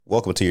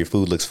Welcome to Your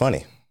Food Looks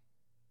Funny.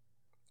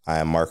 I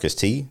am Marcus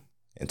T,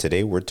 and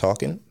today we're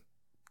talking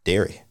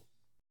dairy.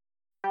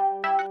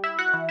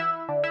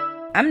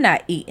 I'm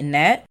not eating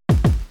that.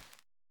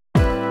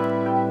 I'm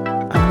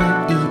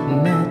not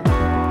eating that.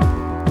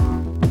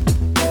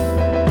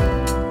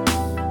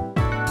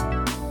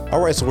 All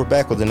right, so we're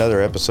back with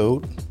another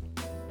episode.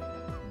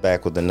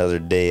 Back with another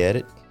day at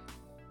it.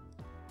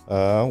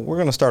 We're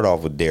going to start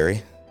off with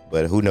dairy,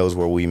 but who knows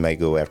where we may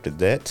go after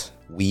that.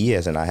 We,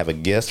 as in I have a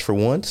guest for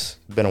once.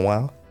 It's been a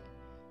while.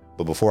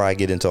 But before I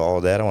get into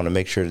all that, I want to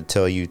make sure to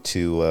tell you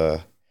to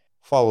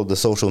follow the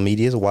social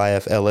medias,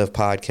 YFLF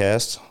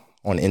Podcast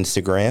on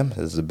Instagram.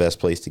 This is the best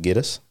place to get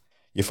us.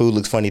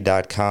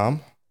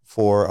 YourFoodLooksFunny.com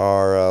for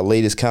our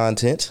latest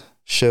content,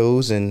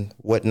 shows and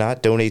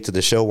whatnot. Donate to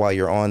the show while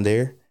you're on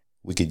there.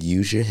 We could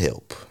use your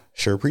help.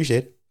 Sure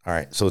appreciate it. All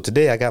right, so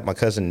today I got my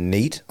cousin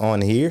Nate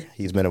on here.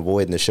 He's been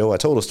avoiding the show. I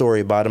told a story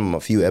about him a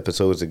few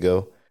episodes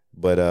ago,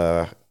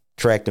 but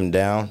tracked him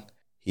down.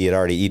 He had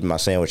already eaten my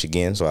sandwich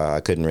again, so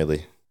I couldn't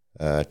really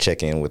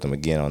check in with him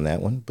again on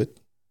that one. But,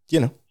 you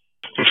know.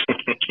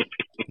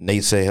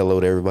 Nate, say hello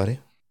to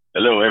everybody.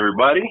 Hello,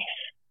 everybody.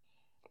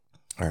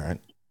 All right.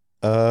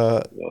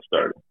 Don't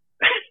start.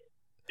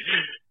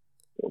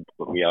 Don't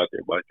put me out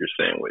there about your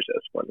sandwich.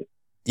 That's funny.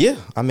 Yeah,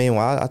 I mean,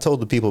 well, I told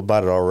the people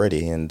about it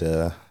already, and,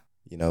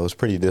 you know, it was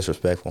pretty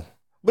disrespectful.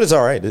 But it's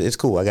all right. It's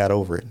cool. I got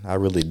over it. I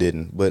really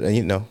didn't. But,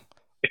 you know.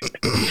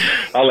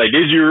 I'm like,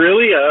 did you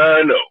really?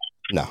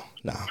 No.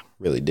 No,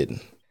 really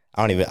didn't.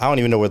 I don't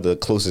even know where the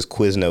closest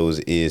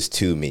Quiznos is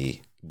to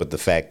me, but the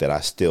fact that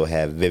I still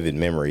have vivid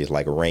memories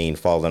like rain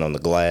falling on the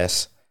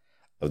glass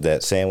of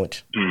that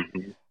sandwich.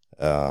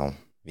 Mm-hmm.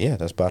 Yeah,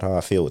 that's about how I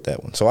feel with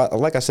that one. So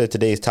like I said,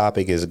 today's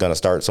topic is going to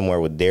start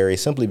somewhere with dairy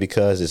simply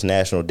because it's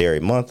National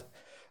Dairy Month.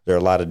 There are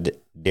a lot of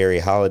dairy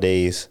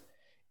holidays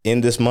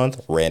in this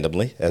month,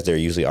 randomly, as there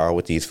usually are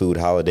with these food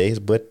holidays.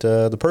 But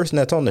the person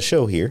that's on the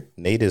show here,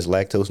 Nate, is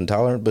lactose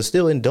intolerant, but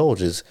still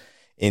indulges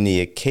in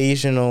the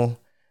occasional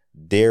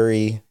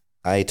dairy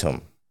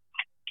item.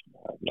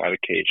 Not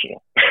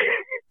occasional.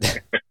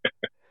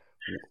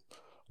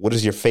 What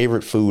is your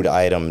favorite food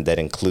item that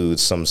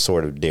includes some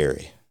sort of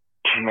dairy?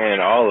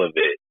 Man, all of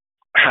it.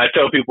 I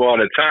tell people all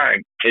the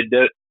time, it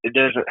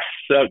doesn't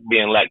suck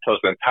being lactose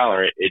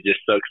intolerant. It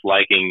just sucks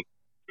liking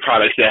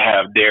products that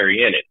have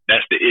dairy in it.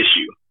 That's the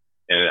issue.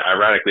 And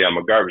ironically, I'm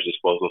a garbage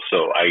disposal,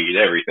 so I eat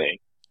everything.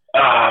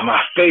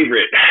 My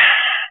favorite.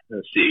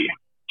 Let's see.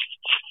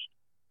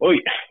 Oh,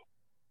 yeah.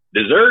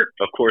 Dessert,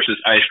 of course, is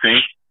ice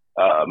cream,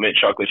 mint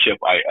chocolate chip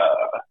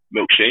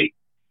milkshake.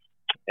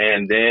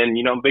 And then,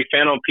 you know, I'm a big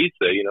fan of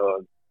pizza, you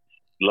know,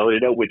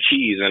 loaded up with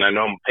cheese. And I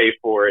know I'm going to pay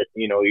for it.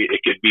 You know, it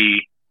could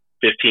be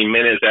 15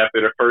 minutes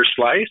after the first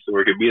slice,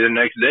 or it could be the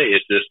next day.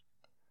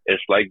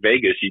 It's like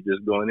Vegas. You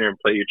just go in there and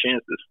play your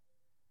chances.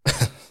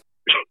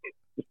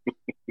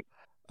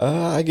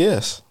 I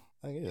guess.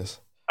 I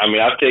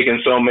mean, I've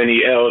taken so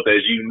many L's,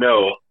 as you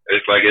know.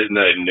 It's like it's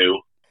nothing new.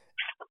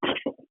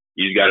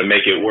 You just got to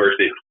make it worth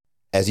it.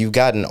 As you've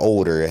gotten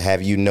older,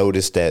 have you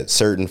noticed that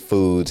certain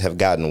foods have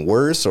gotten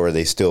worse, or are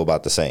they still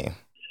about the same?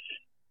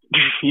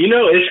 You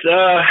know, it's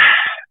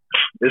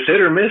hit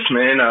or miss,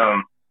 man.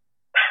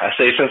 I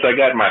say since I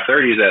got in my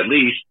 30s at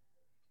least,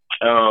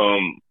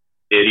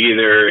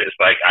 it's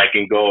like I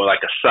can go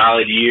like a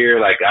solid year,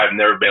 like I've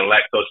never been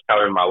lactose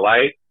intolerant in my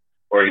life,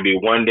 or it could be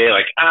one day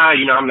like,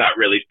 you know, I'm not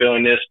really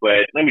feeling this,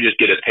 but let me just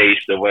get a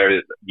taste of whatever it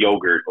is,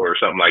 yogurt or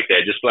something like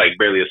that, just like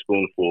barely a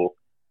spoonful.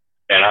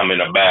 And I'm in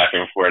the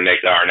bathroom for the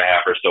next hour and a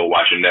half or so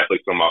watching Netflix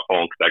on my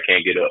phone because I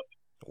can't get up.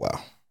 Wow.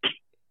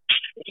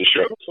 It's a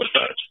struggle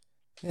sometimes.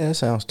 Yeah, that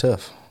sounds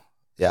tough.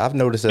 Yeah, I've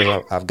noticed as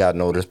I've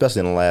gotten older, especially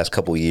in the last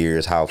couple of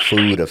years, how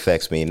food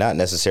affects me. Not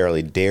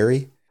necessarily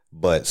dairy,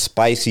 but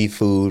spicy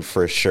food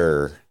for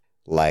sure.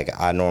 Like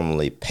I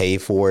normally pay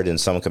for it in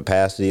some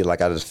capacity.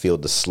 Like I just feel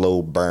the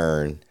slow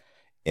burn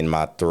in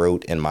my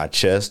throat and my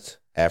chest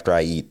after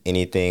I eat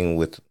anything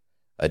with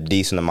a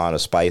decent amount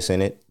of spice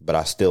in it, but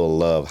I still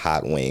love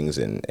hot wings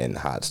and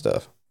hot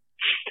stuff.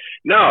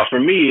 No, for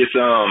me, it's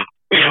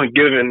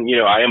given, you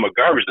know, I am a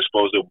garbage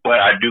disposal, but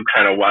I do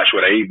kind of watch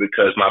what I eat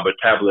because my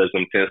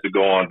metabolism tends to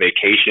go on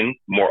vacation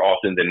more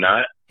often than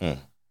not.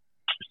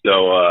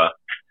 So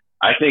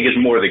I think it's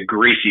more the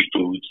greasy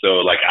food.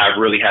 So like I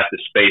really have to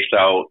space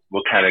out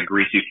what kind of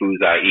greasy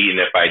foods I eat.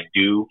 And if I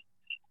do,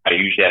 I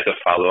usually have to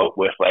follow up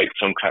with like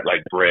some kind of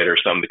like bread or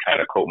something to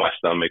kind of coat my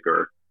stomach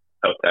or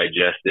help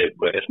digest it.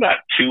 But it's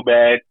not too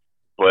bad.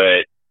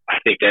 But I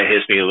think that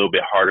hits me a little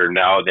bit harder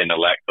now than the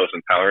lactose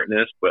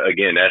intolerantness. But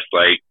again, that's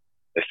like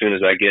as soon as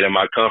I get in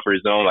my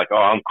comfort zone, like,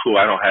 oh, I'm cool.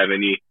 I don't have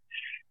any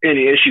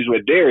issues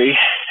with dairy.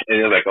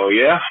 And they're like, oh,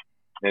 yeah.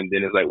 And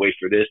then it's like, wait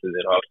for this. And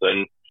then all of a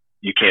sudden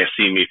you can't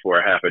see me for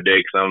a half a day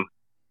because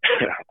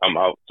I'm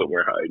out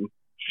somewhere hiding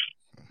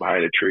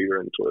behind a tree or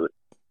in the toilet.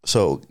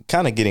 So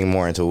kind of getting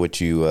more into what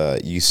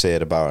you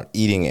said about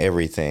eating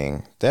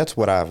everything. That's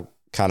what I've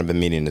kind of been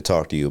meaning to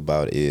talk to you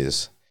about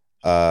is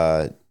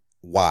why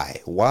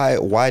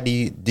do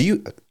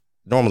you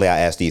normally I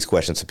ask these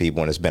questions to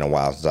people when it's been a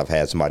while since I've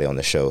had somebody on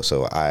the show.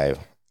 So I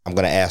I'm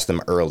going to ask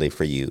them early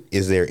for you.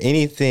 Is there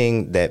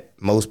anything that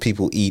most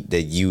people eat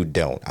that you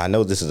don't? I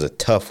know this is a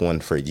tough one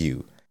for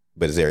you,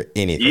 but is there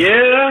anything?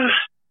 Yeah.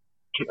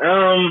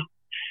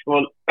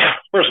 Well,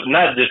 first,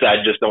 not just I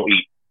just don't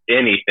eat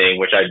anything,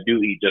 which I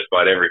do eat just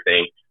about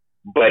everything,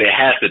 but it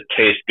has to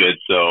taste good.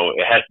 So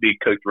it has to be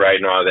cooked right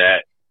and all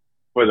that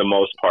for the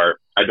most part.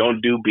 I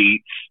don't do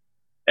beets,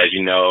 as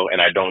you know,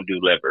 and I don't do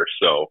liver.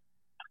 So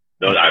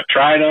those, I've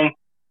tried them,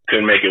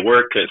 couldn't make it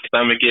work, couldn't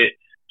stomach it.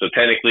 So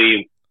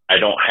technically, I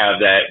don't have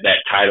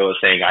that title of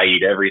saying I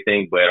eat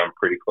everything, but I'm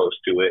pretty close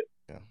to it.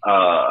 Yeah.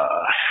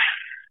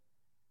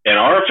 In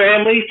our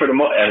family, for the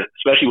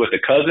especially with the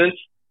cousins,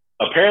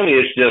 apparently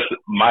it's just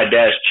my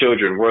dad's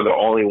children. We're the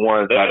only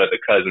ones out of the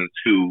cousins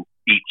who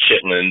eat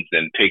chitlins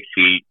and pig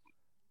feet,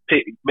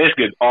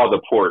 basically all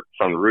the pork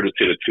from the rooter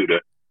to the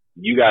tutor.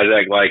 You guys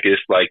act like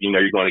it's like, you know,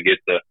 you're going to get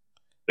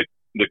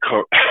the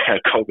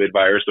COVID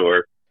virus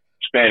or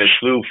Spanish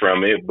flu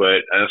from it,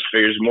 but I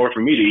figure it's more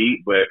for me to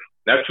eat. But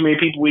not too many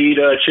people eat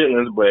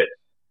chitlins, but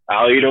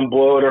I'll eat them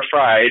boiled or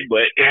fried.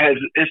 But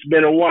it's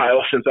been a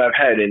while since I've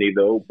had any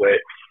though. But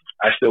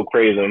I still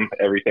crave them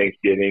every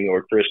Thanksgiving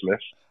or Christmas.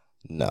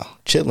 No,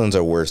 chitlins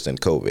are worse than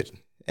COVID,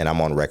 and I'm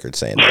on record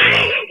saying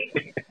that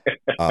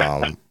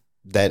now.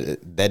 That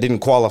didn't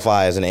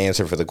qualify as an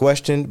answer for the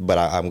question, but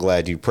I'm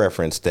glad you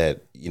preferenced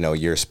that, you know,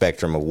 your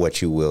spectrum of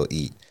what you will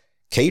eat.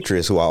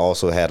 Catrice, who I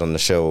also had on the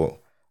show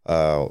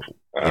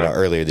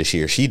earlier this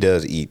year, she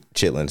does eat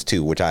chitlins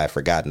too, which I had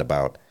forgotten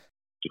about.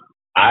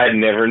 I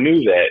never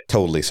knew that.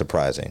 Totally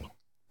surprising,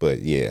 but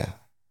yeah.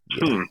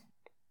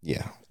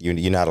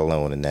 You're not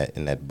alone in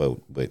that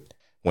boat. But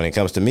when it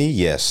comes to me,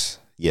 yes,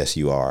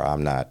 you are.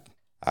 I'm not.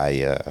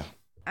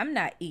 I'm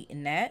not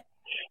eating that.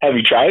 Have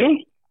you tried them?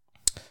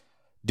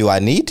 Do I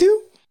need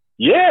to?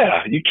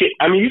 Yeah, you can't.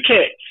 I mean, you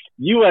can't.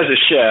 You as a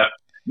chef,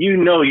 you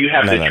know, you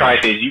have to try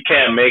things. You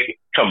can't make it.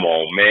 Come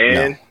on,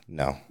 man.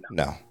 No.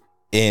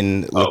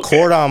 In Le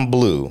Cordon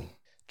Bleu,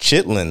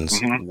 chitlins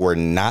were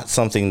not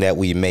something that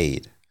we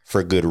made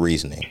for good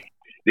reasoning.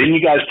 Didn't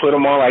you guys put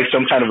them on like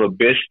some kind of a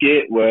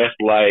biscuit with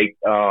like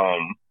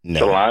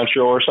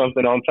cilantro or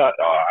something on top?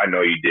 Oh, I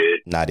know you did.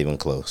 Not even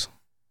close.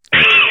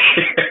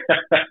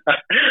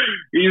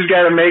 You just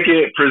got to make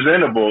it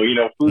presentable. You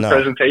know, food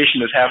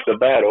presentation is half the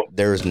battle.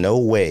 There is no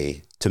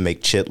way to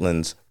make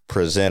chitlins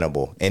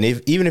presentable. And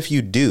even if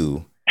you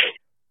do,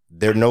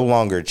 they're no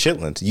longer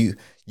chitlins. You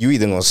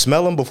either going to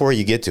smell them before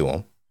you get to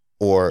them,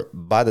 or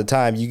by the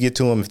time you get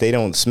to them, if they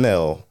don't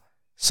smell,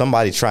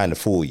 somebody's trying to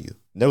fool you.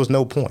 There was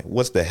no point.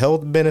 What's the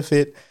health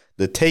benefit?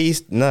 The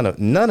taste? None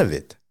of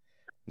it.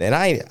 And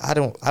I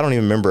don't even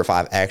remember if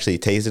I've actually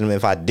tasted them.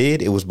 If I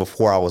did, it was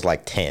before I was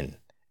like 10,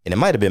 and it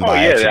might have been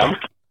by accident.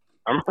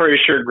 I'm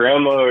pretty sure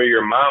grandma or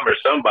your mom or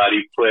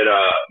somebody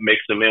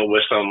mixed them in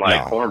with some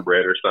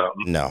cornbread or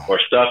something. No. Or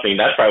stuffing.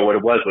 That's probably what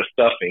it was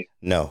stuffing.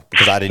 No,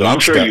 because I didn't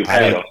eat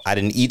stuffing. I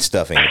didn't eat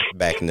stuffing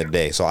back in the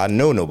day, so I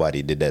know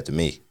nobody did that to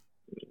me.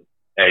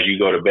 As you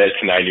go to bed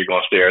tonight, you're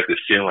going to stare at the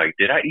ceiling like,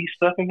 did I eat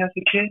stuffing as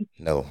a kid?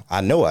 No, I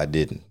know I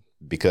didn't,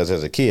 because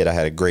as a kid, I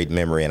had a great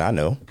memory, and I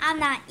know. I'm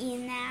not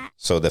eating that.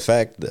 So the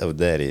fact of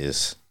that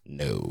is,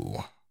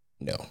 no.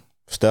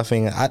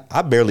 Stuffing,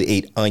 I barely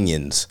ate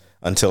onions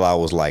until I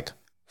was like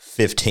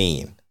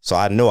 15. So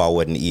I know I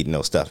wasn't eating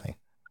no stuffing.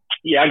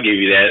 Yeah, I give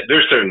you that.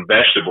 There's certain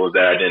vegetables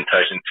that I didn't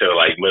touch until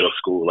like middle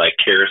school, like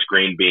carrots,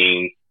 green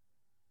beans,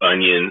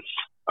 onions,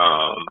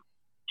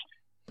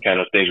 kind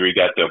of things where you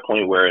got to a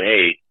point where,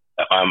 hey,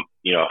 if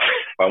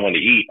I want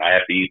to eat, I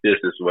have to eat this.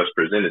 This is what's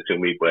presented to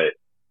me.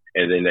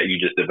 And then that you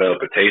just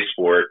develop a taste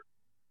for it.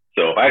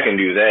 So if I can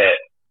do that,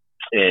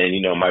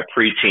 and my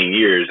preteen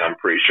years, I'm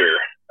pretty sure.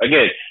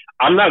 Again,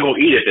 I'm not going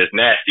to eat it if it's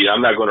nasty.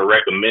 I'm not going to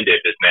recommend it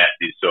if it's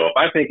nasty. So if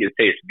I think it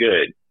tastes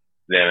good,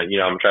 then,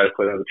 I'm trying to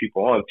put other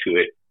people onto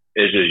it.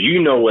 It's just,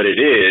 what it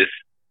is.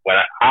 When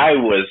I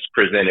was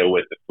presented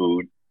with the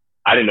food,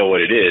 I didn't know what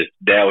it is.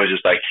 Dad was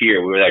just like,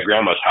 here, we were at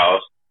grandma's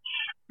house.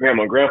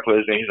 Grandma and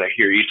grandpa's, and he's like,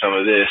 here, eat some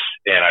of this.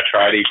 And I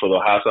tried to eat for the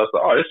house. I was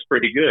like, oh, this is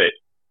pretty good.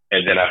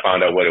 And then I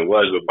found out what it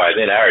was. But by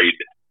then I already,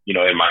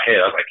 in my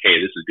head, I was like, hey,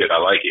 this is good. I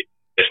like it.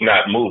 It's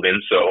not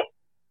moving, so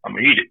I'm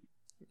going to eat it.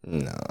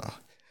 No.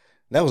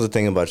 That was the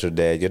thing about your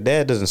dad. Your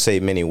dad doesn't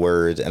say many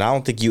words, and I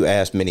don't think you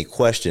asked many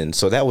questions.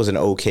 So that was an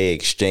okay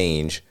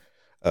exchange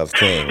of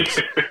things.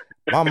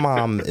 My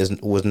mom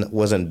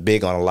wasn't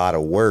big on a lot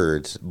of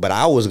words, but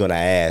I was going to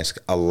ask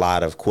a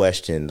lot of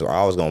questions, or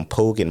I was going to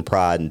poke and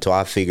prod until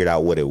I figured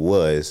out what it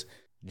was.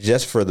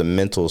 Just for the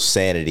mental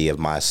sanity of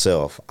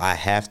myself, I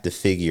have to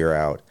figure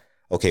out,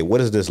 okay, what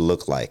does this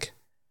look like?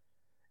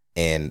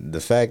 And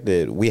the fact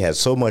that we had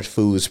so much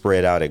food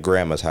spread out at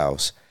grandma's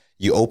house,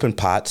 you open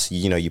pots,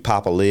 you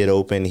pop a lid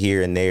open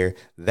here and there.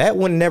 That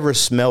one never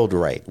smelled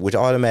right, which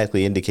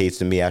automatically indicates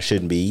to me I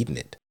shouldn't be eating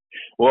it.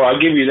 Well,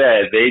 I'll give you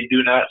that. They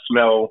do not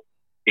smell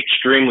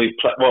extremely,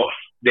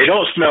 they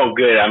don't smell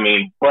good. I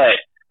mean, but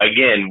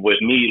again, with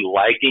me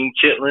liking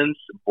chitlins,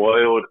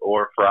 boiled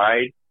or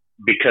fried,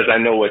 because I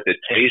know what the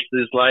taste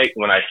is like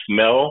when I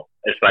smell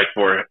it's like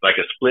for like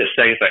a split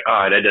second, it's like,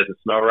 oh, that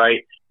doesn't smell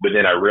right. But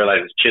then I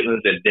realize it's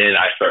chitlins, and then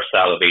I start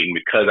salivating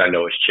because I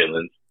know it's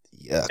chitlins.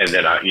 Yuck. And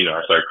then I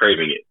start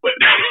craving it. But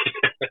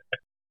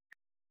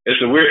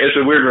it's a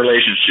weird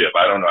relationship.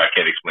 I don't know. I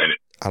can't explain it.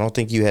 I don't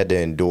think you had to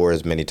endure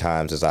as many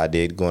times as I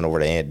did going over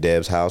to Aunt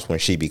Deb's house when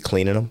she be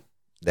cleaning them.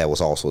 That was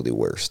also the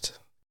worst.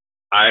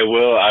 I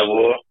will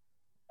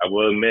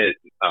admit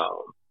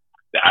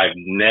that I've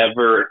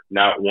never,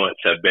 not once,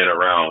 have been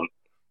around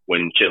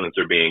when chitlins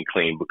are being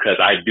cleaned, because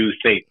I do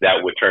think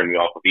that would turn me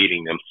off of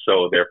eating them.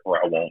 So therefore,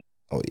 I won't.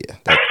 Oh yeah,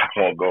 I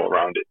won't go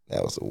around it.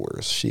 That was the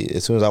worst.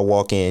 As soon as I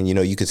walk in,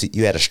 you could see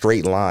you had a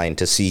straight line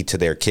to see to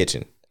their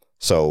kitchen.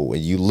 So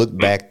when you look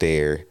back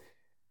there,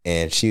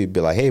 and she would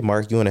be like, "Hey,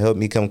 Mark, you want to help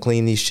me come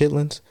clean these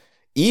chitlins?"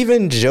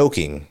 Even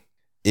joking,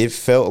 it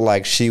felt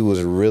like she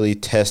was really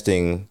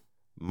testing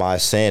my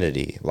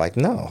sanity. Like,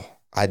 no,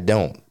 I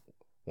don't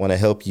want to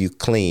help you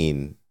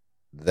clean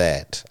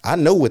that. I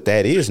know what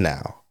that is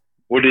now.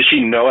 Well, did she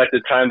know at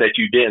the time that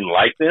you didn't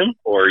like them,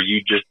 or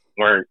you just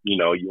weren't, you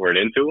weren't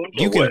into them?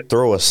 You can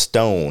throw a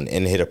stone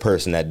and hit a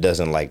person that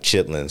doesn't like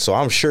chitlins. So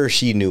I'm sure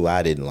she knew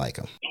I didn't like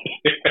them.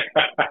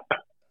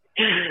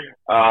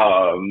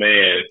 Oh,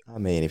 man. I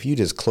mean, if you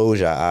just close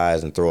your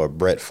eyes and throw a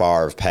Brett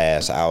Favre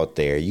pass out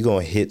there, you're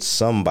going to hit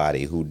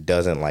somebody who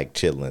doesn't like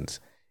chitlins.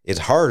 It's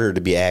harder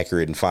to be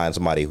accurate and find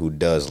somebody who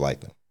does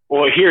like them.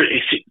 Well,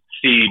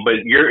 but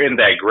you're in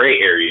that gray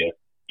area.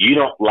 You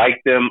don't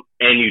like them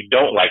and you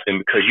don't like them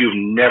because you've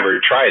never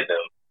tried them.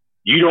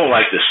 You don't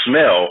like the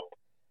smell.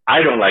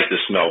 I don't like the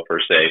smell per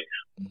se,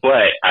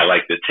 but I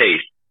like the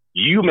taste.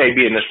 You may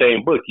be in the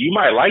same book. You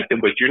might like them,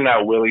 but you're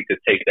not willing to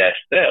take that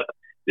step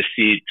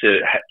to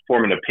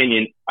form an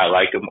opinion. I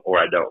like them or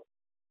I don't.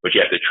 But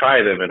you have to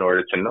try them in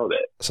order to know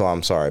that. So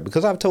I'm sorry,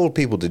 because I've told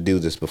people to do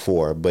this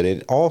before, but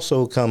it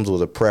also comes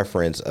with a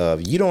preference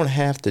of you don't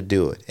have to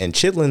do it. And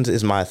chitlins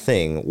is my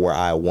thing where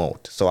I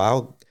won't. So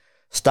I'll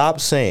stop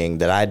saying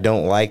that I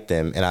don't like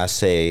them, and I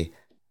say,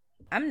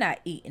 I'm not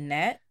eating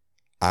that.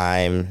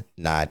 I'm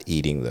not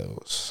eating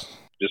those.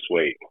 Just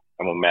wait.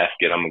 I'm going to mask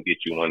it. I'm going to get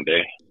you one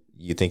day.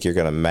 You think you're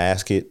going to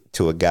mask it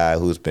to a guy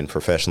who's been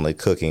professionally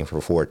cooking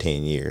for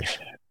 14 years?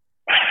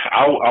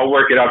 I'll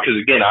work it out, because,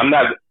 again,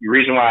 the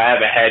reason why I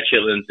haven't had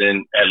chitlins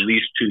in at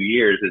least 2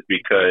 years is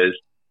because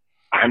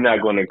I'm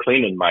not going to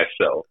clean them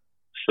myself.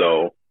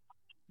 So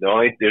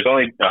there's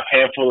only a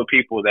handful of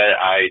people that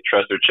I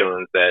trust their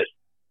chitlins. That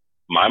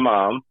my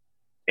mom,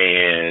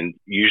 and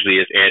usually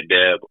it's Aunt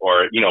Deb,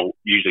 or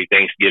usually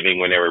Thanksgiving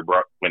when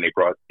they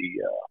brought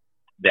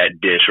that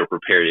dish or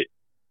prepared it.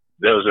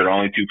 Those are the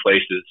only two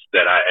places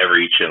that I ever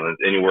eat chitlins.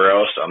 Anywhere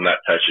else, I'm not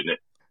touching it.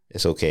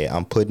 It's okay.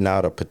 I'm putting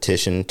out a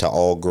petition to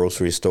all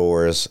grocery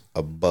stores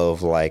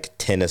above like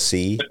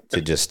Tennessee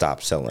to just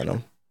stop selling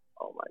them.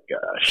 Oh my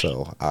gosh.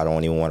 So I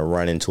don't even want to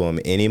run into them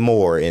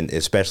anymore,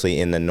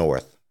 especially in the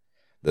North.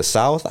 The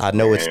South, I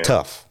know it's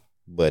tough,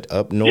 but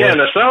up north. Yeah, in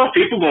the South,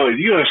 people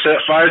you gonna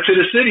set fire to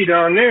the city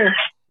down there.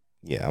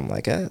 Yeah, I'm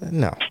like,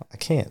 no, I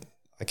can't.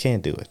 I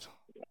can't do it.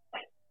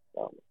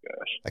 Oh my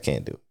gosh. I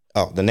can't do it.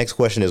 Oh, the next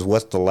question is,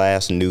 what's the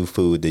last new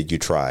food that you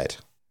tried?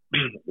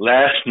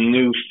 Last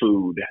new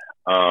food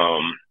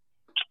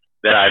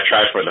that I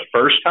tried for the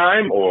first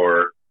time,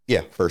 or?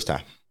 Yeah, first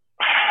time.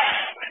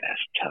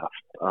 That's tough.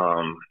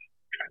 Trying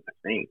to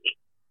think.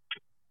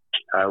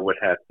 I would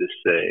have to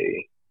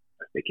say,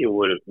 I think it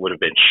would have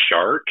been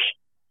shark.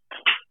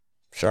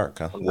 Shark,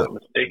 huh? I'm not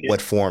mistaken.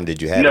 What form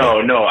did you have? No,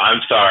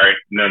 I'm sorry.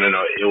 No.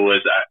 It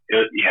was,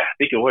 I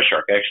think it was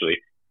shark, actually.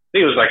 I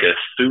think it was like a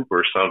soup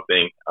or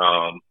something.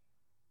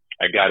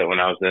 I got it when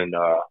I was in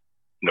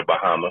the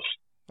Bahamas.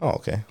 Oh,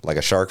 okay. Like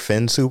a shark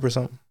fin soup or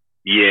something?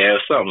 Yeah,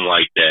 something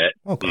like that.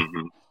 Okay.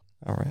 Mm-hmm.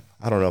 All right.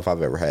 I don't know if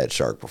I've ever had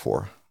shark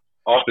before.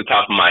 Off the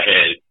top of my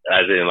head,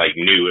 as in like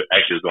new,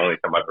 actually it was the only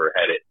time I've ever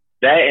had it.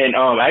 That and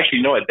actually,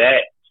 you know what,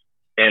 that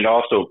and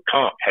also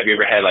conch. Have you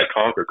ever had like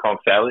conch or conch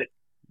salad?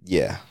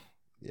 Yeah.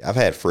 I've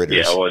had fritters.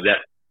 Yeah, well,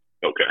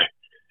 okay.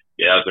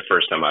 Yeah, that was the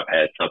first time I've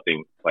had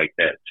something like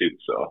that too,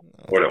 so,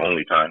 or the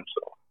only time,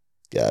 so.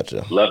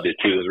 Gotcha. Loved it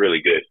too. It was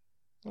really good.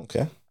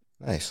 Okay.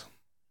 Nice.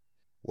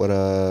 What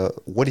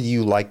do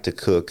you like to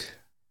cook?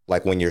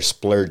 Like when you're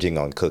splurging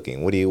on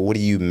cooking, what do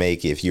you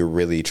make if you're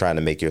really trying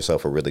to make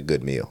yourself a really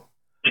good meal?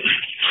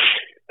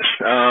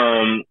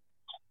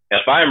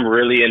 If I'm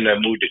really in the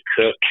mood to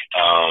cook,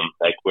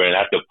 like when I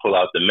have to pull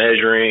out the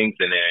measurings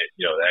and then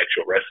the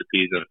actual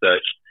recipes and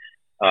such,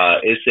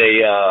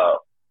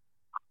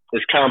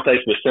 it's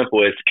complex but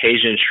simple. It's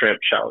Cajun shrimp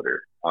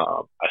chowder.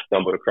 I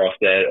stumbled across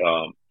that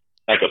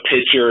like a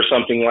picture or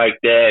something like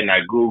that, and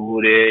I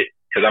Googled it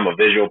because I'm a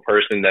visual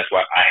person. That's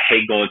why I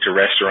hate going to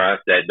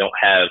restaurants that don't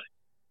have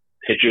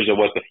pictures of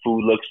what the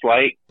food looks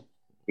like,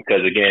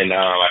 because again,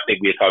 I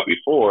think we had talked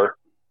before,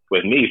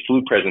 with me,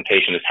 food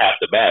presentation is half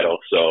the battle.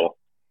 So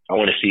I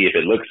want to see if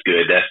it looks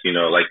good. That's,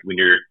 like when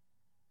you're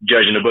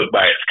judging a book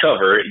by its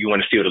cover, you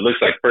want to see what it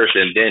looks like first,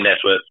 and then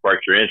that's what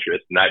sparks your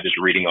interest, not just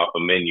reading off a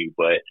menu.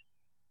 But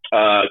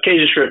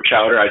Cajun shrimp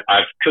chowder,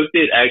 I've cooked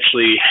it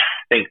actually,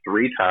 I think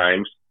 3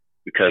 times.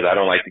 because I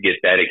don't like to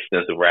get that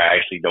extensive where I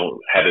actually don't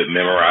have it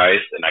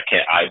memorized and I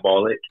can't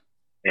eyeball it.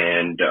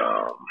 And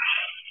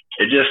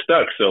it just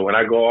stuck. So when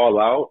I go all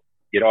out,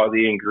 get all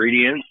the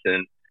ingredients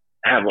and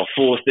have a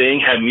full thing,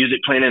 have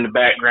music playing in the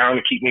background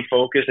to keep me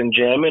focused and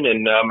jamming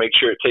and make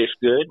sure it tastes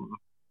good.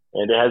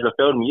 And it hasn't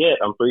failed me yet.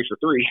 I'm 3 for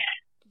 3.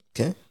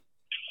 Okay.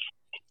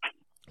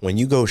 When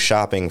you go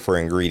shopping for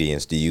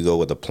ingredients, do you go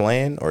with a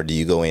plan or do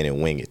you go in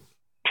and wing it?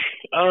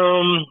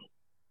 I'll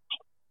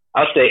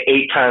say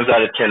 8 times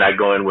out of 10, I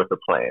go in with a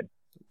plan.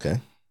 Okay.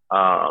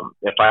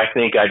 If I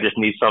think I just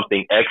need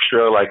something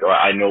extra, like, or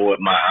I know what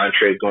my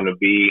entree is going to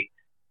be,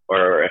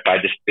 or if I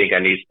just think I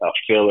need a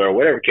filler or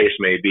whatever case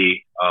may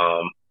be,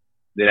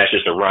 then that's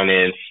just a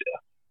run-in.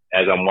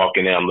 As I'm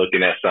walking in, I'm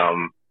looking at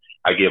something.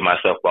 I give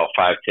myself about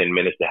 5-10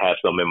 minutes to have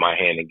something in my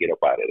hand and get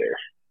up out of there.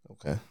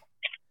 Okay.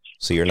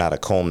 So you're not a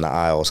comb the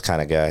aisles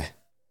kind of guy.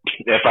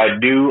 If I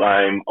do,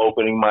 I'm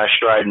opening my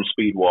stride and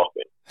speed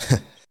walking.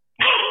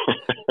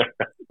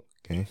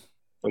 Okay.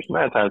 Which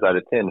 9 times out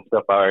of 10, the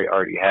stuff I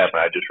already have,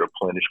 and I just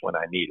replenish when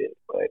I need it.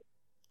 But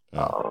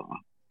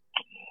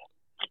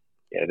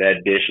yeah,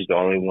 that dish is the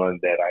only one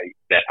that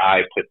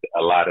I put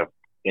a lot of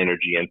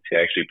energy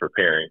into actually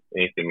preparing.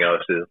 Anything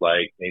else is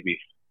like maybe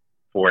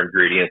 4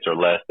 ingredients or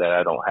less that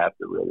I don't have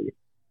to really,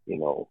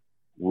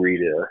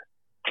 read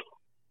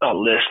a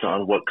list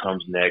on what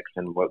comes next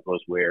and what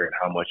goes where and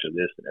how much of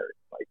this and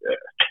everything like that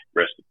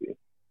recipe.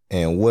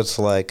 And what's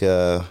like,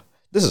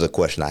 this is a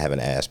question I haven't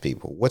asked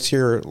people. What's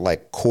your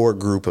like core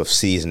group of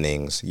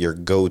seasonings, your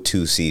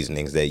go-to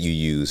seasonings that you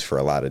use for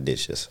a lot of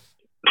dishes?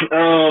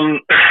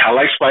 I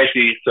like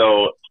spicy.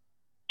 So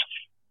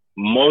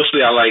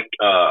mostly I like,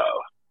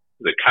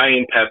 the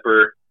cayenne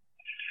pepper.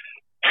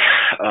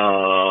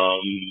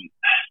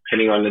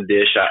 Depending on the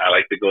dish, I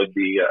like to go with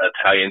the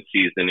Italian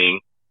seasoning.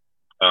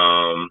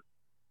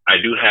 I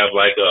do have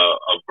like a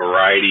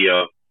variety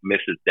of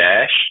Mrs.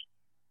 Dash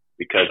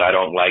because I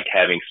don't like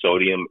having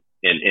sodium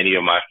in any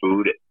of my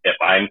food if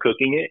I'm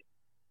cooking it.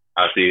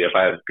 Obviously, if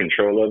I have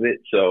control of it.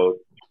 So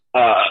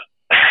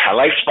I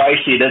like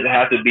spicy. It doesn't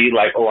have to be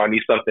like, oh, I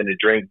need something to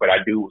drink, but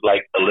I do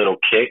like a little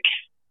kick.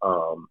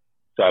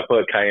 So I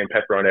put cayenne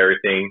pepper on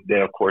everything.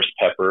 Then, of course,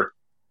 pepper,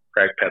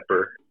 cracked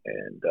pepper,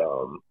 and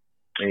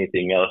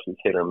anything else is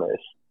hit or miss.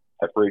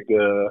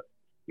 Paprika,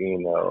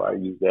 I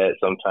use that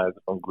sometimes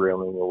if I'm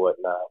grilling or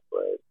whatnot.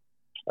 But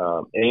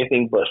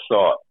anything but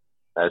salt,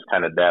 I just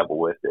kind of dabble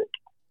with it.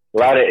 A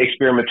lot of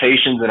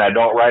experimentations, and I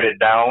don't write it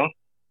down.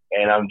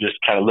 And I'm just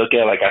kind of looking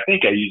at like, I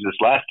think I used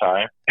this last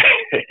time,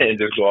 and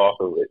just go off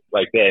of it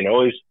like that. And it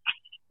always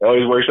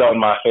works out in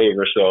my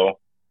favor. So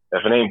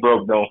if it ain't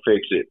broke, don't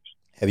fix it.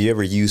 Have you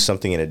ever used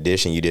something in a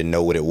dish and you didn't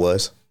know what it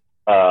was?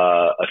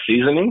 A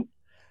seasoning?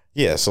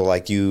 Yeah. So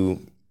like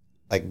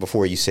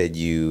before you said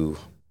you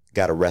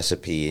got a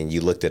recipe and you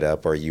looked it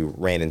up or you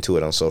ran into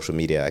it on social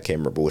media. I can't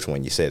remember which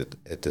one you said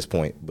at this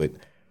point, but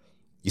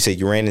you said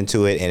you ran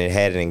into it and it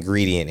had an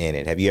ingredient in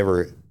it. Have you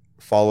ever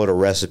followed a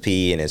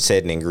recipe and it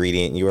said an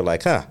ingredient and you were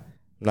like, I'm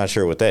not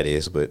sure what that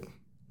is, but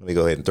let me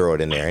go ahead and throw it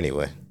in there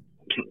anyway?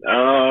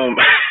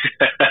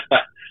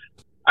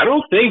 I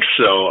don't think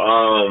so.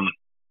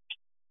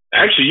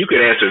 Actually, you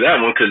could answer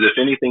that one because if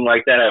anything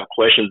like that, I have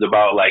questions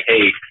about like,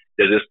 hey,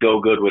 does this go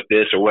good with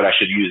this or what I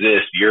should use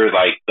this? You're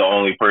like the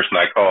only person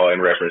I call in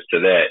reference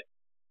to that.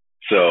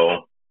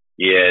 So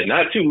yeah,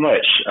 not too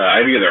much.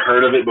 I've either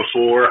heard of it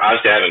before.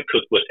 Obviously, I haven't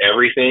cooked with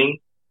everything.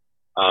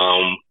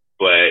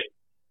 But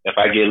if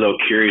I get a little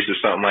curious or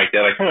something like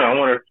that, like, I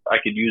wonder if I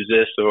could use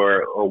this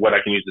or what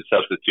I can use to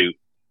substitute.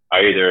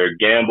 I either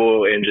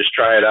gamble and just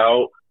try it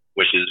out,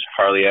 which is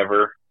hardly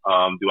ever.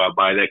 Do I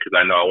buy that because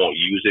I know I won't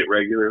use it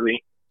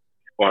regularly,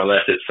 or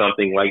unless it's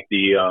something like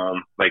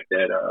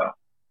that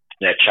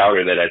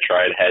chowder that I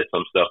tried had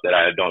some stuff that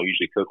I don't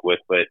usually cook with,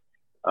 but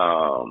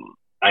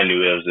I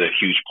knew it was a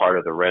huge part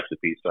of the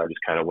recipe, so I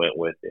just kind of went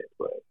with it.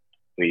 But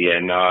yeah,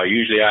 no,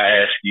 usually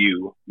I ask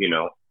you,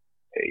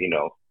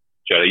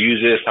 should I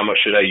use this? How much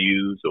should I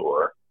use?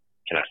 Or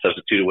can I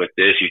substitute it with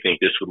this? You think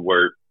this would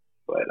work?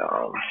 But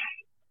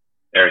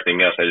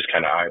everything else, I just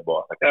kind of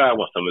eyeball. Like, I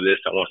want some of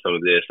this. I want some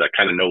of this. I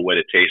kind of know what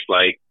it tastes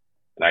like.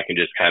 And I can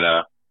just kind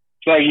of,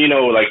 it's like,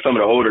 like some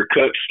of the older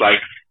cooks,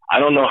 like, I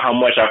don't know how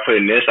much I put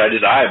in this. I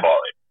just eyeball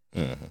it.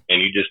 Mm-hmm.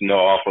 And you just know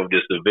off of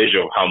just the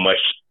visual how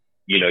much,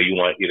 you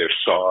want either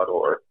salt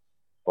or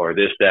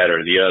this, that,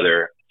 or the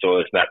other. So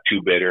it's not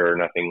too bitter or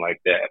nothing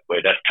like that.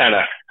 But that's kind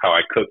of how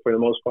I cook for the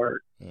most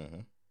part. Mm-hmm.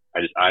 I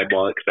just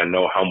eyeball it because I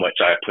know how much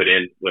I put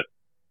in with,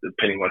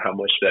 depending on how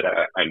much that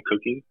I'm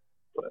cooking.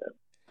 But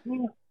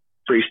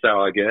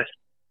freestyle, I guess.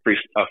 Free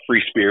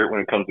spirit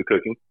when it comes to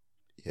cooking.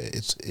 Yeah,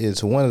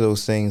 it's one of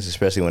those things,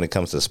 especially when it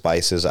comes to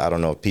spices. I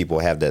don't know if people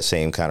have that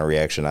same kind of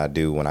reaction I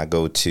do when I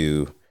go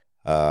to,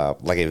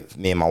 like if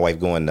me and my wife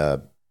go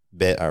into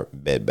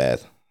Bed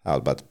Bath. I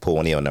was about to pull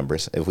O'Neill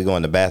numbers. If we go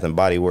into Bath and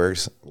Body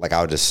Works, like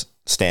I'll just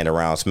stand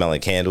around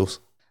smelling candles,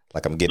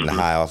 like I'm getting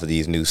high off of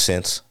these new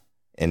scents.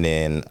 And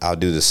then I'll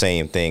do the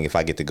same thing if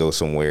I get to go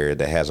somewhere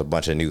that has a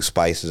bunch of new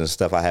spices and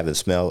stuff I haven't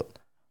smelled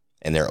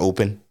and they're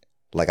open.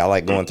 Like I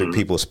like going through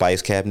people's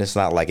spice cabinets,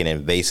 not like an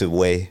invasive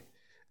way,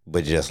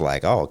 but just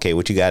like, oh, okay,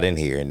 what you got in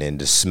here? And then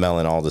just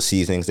smelling all the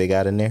seasonings they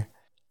got in there.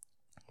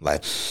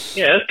 Like,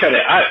 yeah, that's kind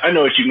of, I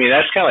know what you mean.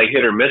 That's kind of like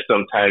hit or miss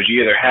sometimes.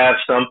 You either have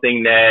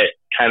something that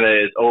kind of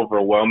is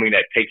overwhelming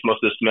that takes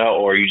most of the smell,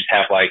 or you just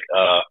have like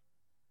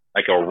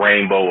a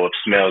rainbow of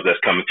smells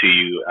that's coming to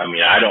you. I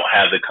mean, I don't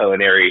have the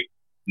culinary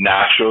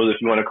nostrils,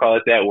 if you want to call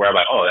it that, where I'm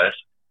like, oh,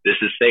 this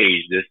is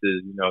sage, this is,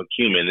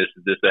 cumin, this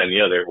is this, that, and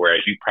the other.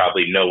 Whereas you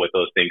probably know what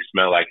those things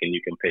smell like and you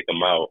can pick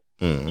them out.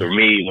 Mm-hmm. For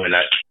me,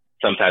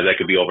 sometimes that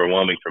could be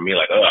overwhelming for me,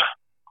 like,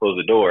 close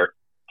the door.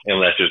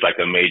 Unless there's like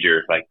a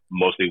major, like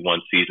mostly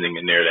one seasoning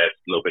in there that's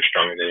a little bit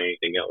stronger than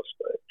anything else.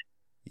 But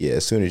yeah,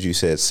 as soon as you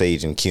said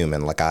sage and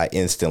cumin, like I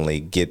instantly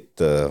get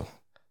the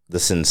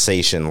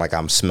sensation like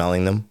I'm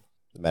smelling them.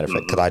 As a matter of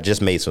fact, because I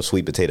just made some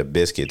sweet potato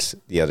biscuits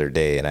the other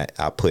day, and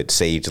I put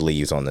sage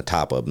leaves on the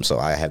top of them, so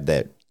I have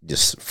that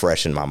just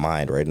fresh in my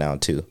mind right now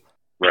too.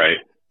 Right.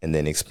 And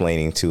then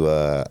explaining to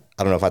I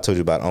don't know if I told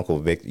you about Uncle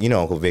Victor. You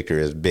know, Uncle Victor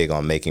is big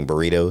on making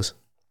burritos.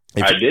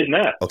 I did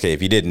not. Okay,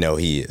 if you didn't know,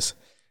 he is.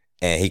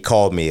 And he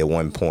called me at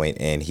one point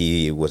and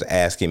he was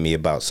asking me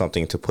about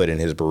something to put in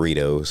his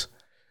burritos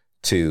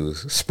to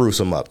spruce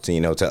them up,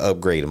 to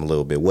upgrade them a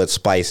little bit. What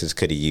spices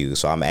could he use?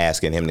 So I'm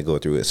asking him to go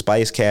through his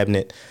spice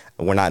cabinet.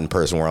 We're not in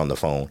person, we're on the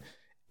phone.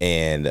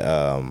 And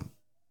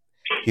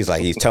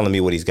he's telling me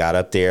what he's got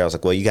up there. I was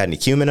like, well, you got any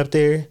cumin up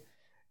there?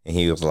 And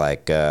he was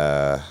like,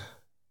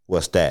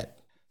 what's that?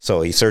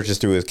 So he searches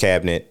through his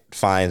cabinet,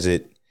 finds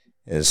it,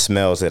 and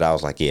smells it. I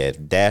was like, yeah,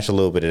 dash a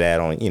little bit of that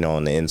on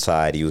the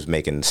inside. He was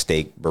making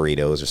steak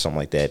burritos or something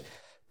like that.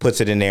 Puts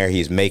it in there.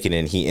 He's making it,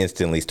 and he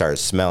instantly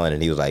starts smelling it.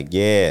 And he was like,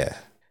 yeah.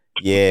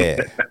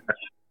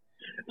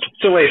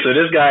 So wait, so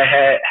this guy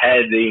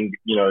had the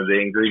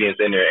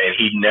ingredients in there, and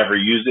he never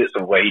used it.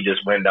 So he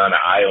just went down the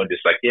aisle and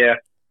just like, yeah,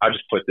 I'll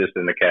just put this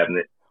in the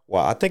cabinet.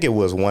 Well, I think it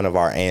was one of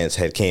our aunts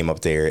had came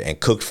up there and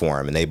cooked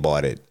for him, and they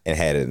bought it and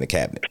had it in the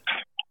cabinet.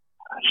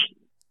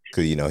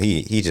 Because,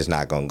 he's just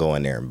not going to go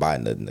in there and buy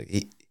nothing.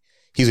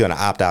 He's going to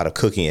opt out of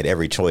cooking at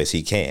every choice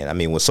he can. I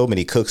mean, with so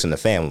many cooks in the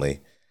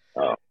family,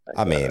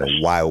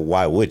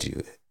 why would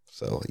you?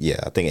 So, yeah,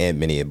 I think Aunt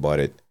Minnie had bought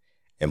it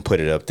and put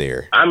it up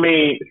there. I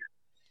mean,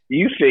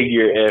 you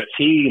figure if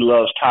he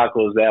loves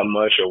tacos that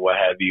much or what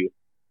have you,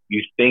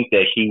 you think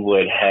that he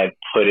would have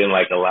put in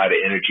like a lot of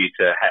energy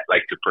to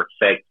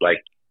perfect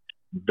like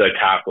the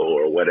taco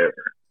or whatever.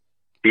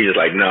 He's just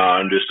like, no,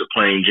 I'm just a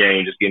plain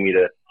Jane. Just give me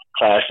the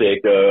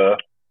classic,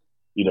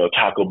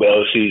 Taco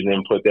Bell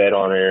seasoning, put that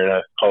on there, and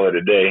I call it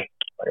a day.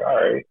 Like, all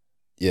right.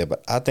 Yeah,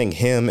 but I think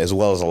him, as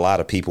well as a lot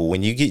of people,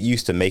 when you get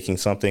used to making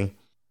something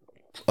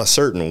a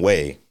certain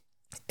way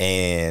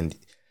and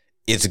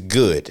it's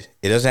good,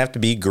 it doesn't have to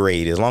be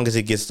great. As long as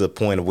it gets to the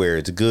point of where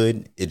it's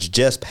good, it's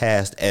just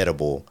past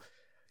edible,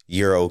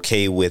 you're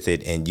okay with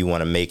it and you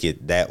want to make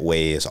it that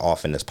way as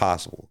often as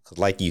possible. Because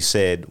like you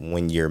said,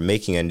 when you're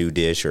making a new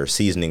dish or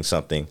seasoning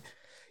something,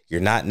 you're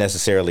not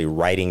necessarily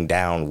writing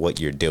down what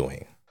you're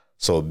doing.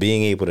 So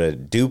being able to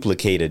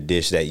duplicate a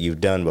dish that you've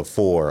done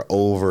before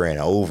over and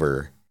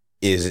over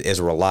is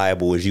as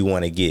reliable as you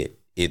want to get.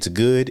 It's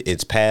good.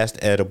 It's past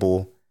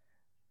edible.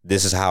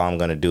 This is how I'm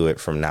going to do it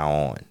from now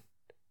on.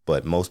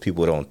 But most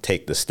people don't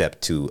take the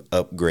step to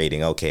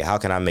upgrading. Okay, how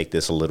can I make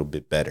this a little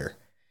bit better?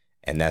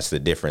 And that's the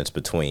difference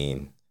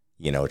between,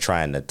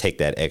 trying to take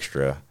that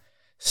extra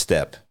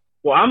step.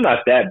 Well, I'm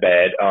not that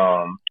bad.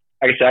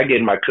 Like I said, I get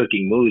in my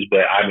cooking moods,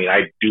 but I mean,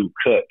 I do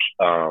cook.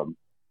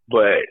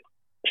 But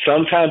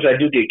sometimes I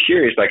do get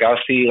curious. Like I'll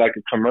see like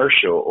a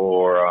commercial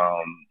or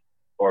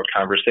a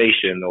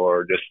conversation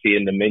or just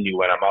seeing the menu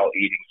when I'm out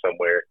eating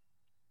somewhere.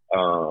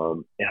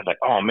 And I'm like,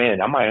 oh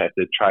man, I might have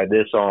to try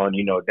this on,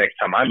 next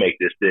time I make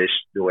this dish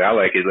the way I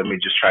like it. Let me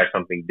just try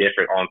something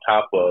different on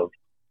top of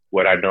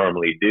what I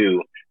normally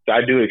do. So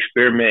I do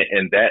experiment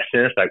in that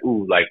sense. Like,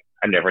 ooh, like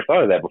I never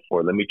thought of that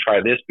before. Let me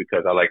try this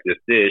because I like this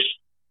dish.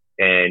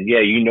 And yeah,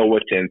 you know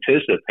what to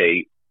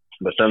anticipate,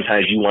 but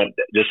sometimes you want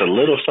just a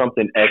little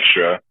something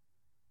extra.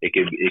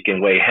 It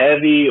can weigh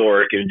heavy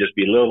or it can just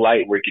be a little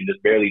light where you can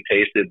just barely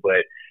taste it.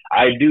 But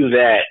I do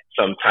that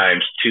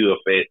sometimes too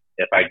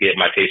if I get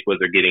my taste buds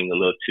are getting a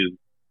little too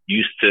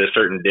used to a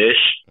certain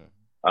dish.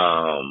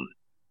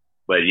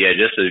 But yeah,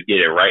 just to get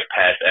it right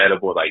past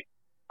edible, like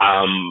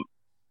I'm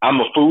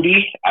a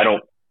foodie. I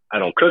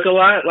don't cook a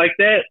lot like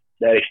that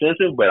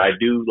extensive, but I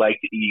do like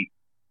to eat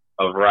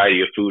a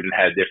variety of food and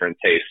have different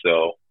tastes.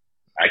 So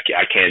I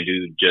can't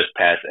do just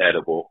past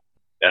edible.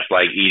 That's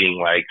like eating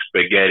like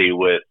spaghetti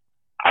with,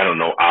 I don't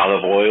know,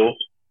 olive oil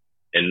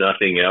and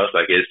nothing else.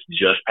 Like it's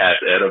just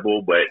past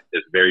edible, but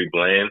it's very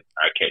bland.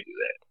 I can't do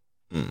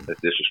that.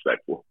 That's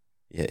disrespectful.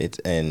 Yeah,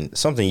 and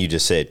something you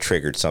just said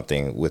triggered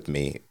something with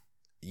me.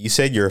 You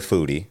said you're a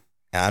foodie,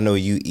 and I know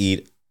you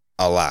eat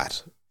a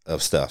lot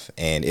of stuff.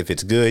 And if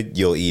it's good,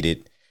 you'll eat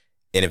it.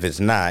 And if it's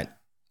not,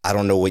 I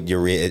don't know what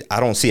I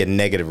don't see a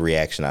negative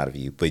reaction out of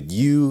you. But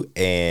you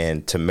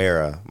and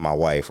Tamara, my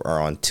wife,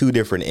 are on two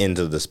different ends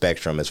of the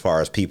spectrum as far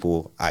as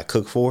people I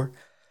cook for.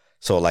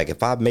 So like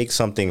if I make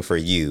something for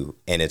you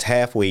and it's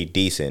halfway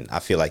decent, I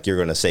feel like you're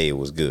going to say it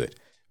was good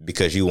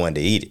because you wanted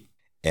to eat it.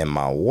 And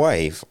my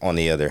wife, on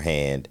the other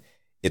hand,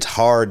 it's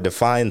hard to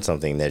find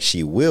something that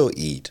she will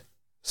eat.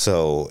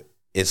 So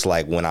it's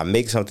like when I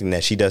make something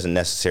that she doesn't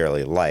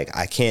necessarily like,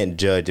 I can't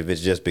judge if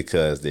it's just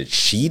because that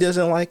she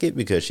doesn't like it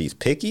because she's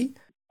picky.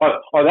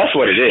 Oh, that's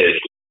what it is.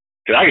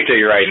 Because I can tell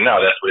you right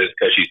now, that's what it is,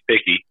 because she's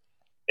picky.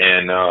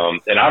 And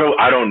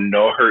I don't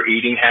know her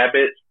eating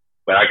habits,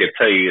 but I can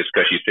tell you it's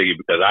because she's picky,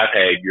 because I've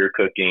had your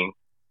cooking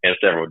and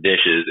several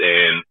dishes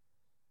and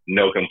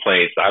no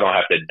complaints. I don't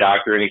have to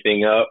doctor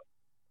anything up.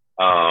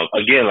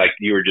 Again, like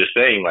you were just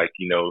saying, like,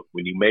 you know,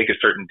 when you make a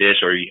certain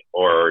dish or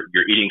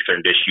you're eating a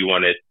certain dish, you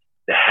want it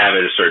to have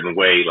it a certain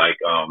way. Like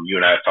you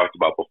and I have talked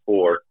about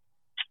before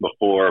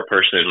a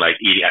person like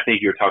eating, I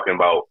think you were talking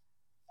about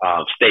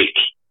steak.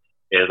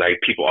 Is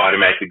like people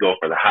automatically go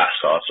for the hot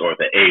sauce or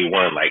the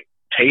A1, like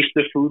taste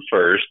the food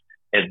first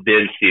and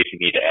then see if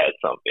you need to add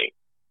something.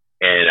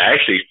 And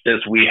actually,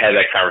 since we had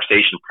that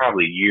conversation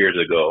probably years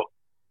ago,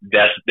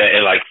 that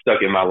it like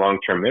stuck in my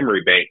long-term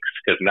memory banks,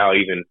 because now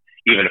even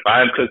if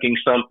I'm cooking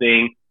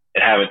something and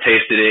haven't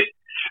tasted it,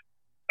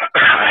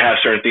 I have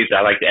certain things that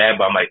I like to add,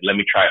 but I'm like, let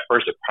me try it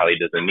first. It probably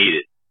doesn't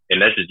need it.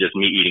 And that's just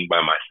me eating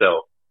by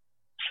myself.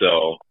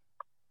 So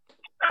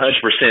 100%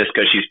 is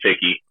because she's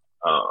picky.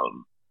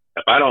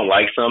 If I don't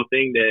like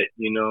something that,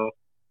 you know,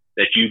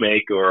 that you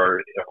make or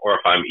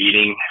if I'm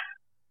eating,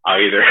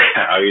 I'll either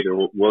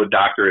will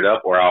doctor it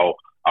up or I'll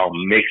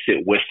mix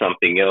it with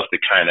something else to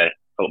kind of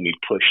help me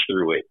push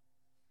through it.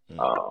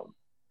 And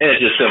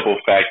it's just simple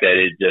fact that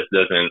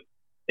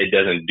it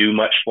doesn't do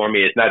much for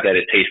me. It's not that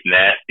it tastes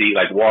nasty,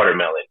 like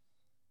watermelon.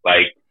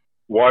 Like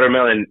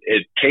watermelon,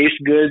 it tastes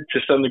good to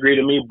some degree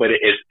to me, but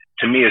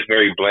to me it's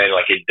very bland.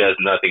 Like it does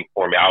nothing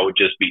for me. I would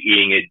just be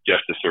eating it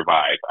just to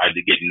survive. I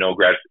get no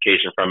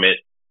gratification from it,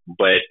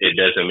 but it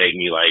doesn't make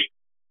me like,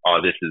 oh,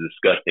 this is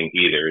disgusting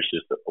either. It's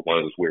just one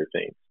of those weird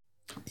things.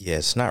 Yeah,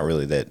 it's not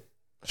really that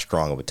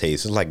strong of a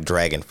taste. It's like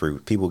dragon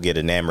fruit. People get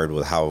enamored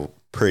with how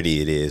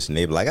pretty it is, and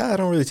they're like, I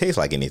don't really taste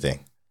like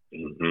anything.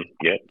 Mm-hmm.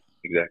 Yeah,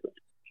 exactly.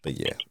 But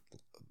yeah,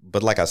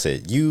 but like I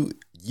said, you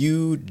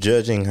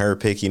judging her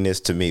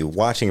pickiness, to me,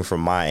 watching from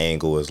my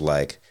angle, is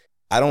like,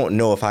 I don't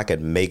know if I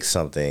could make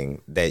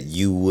something that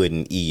you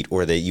wouldn't eat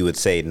or that you would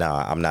say,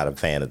 nah, I'm not a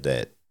fan of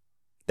that.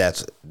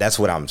 That's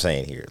what I'm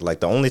saying here.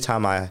 Like the only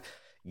time I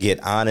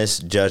get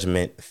honest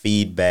judgment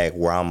feedback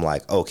where I'm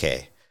like,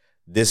 okay,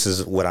 this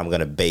is what I'm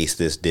going to base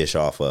this dish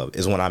off of,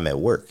 is when I'm at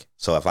work.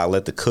 So if I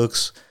let the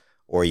cooks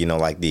or, you know,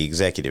 like the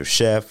executive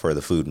chef or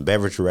the food and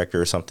beverage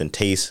director or something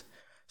taste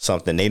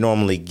something, they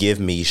normally give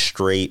me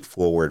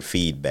straightforward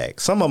feedback.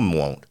 Some of them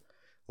won't.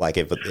 Like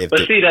if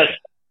see, that's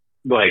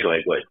go ahead.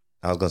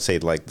 I was gonna say,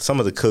 like, some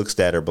of the cooks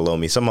that are below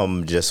me, some of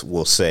them just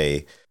will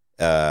say,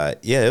 yeah,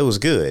 it was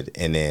good,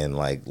 and then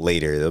like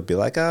later they'll be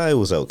like, it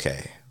was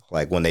okay.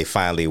 Like when they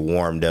finally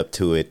warmed up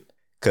to it,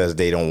 because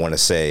they don't want to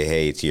say,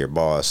 hey, to your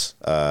boss,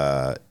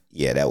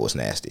 yeah, that was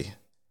nasty.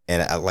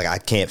 And I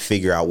can't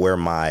figure out where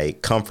my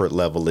comfort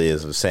level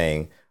is of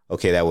saying,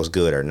 okay, that was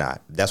good or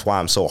not. That's why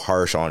I'm so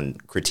harsh on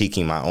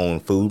critiquing my own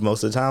food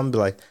most of the time. Be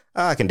like,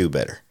 I can do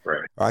better.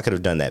 Right. Or I could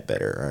have done that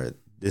better. Or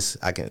this,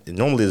 I can.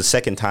 Normally the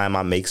second time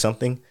I make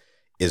something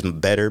is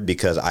better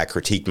because I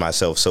critiqued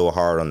myself so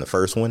hard on the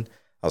first one.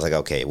 I was like,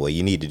 okay, well,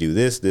 you need to do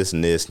this, this,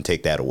 and this, and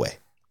take that away.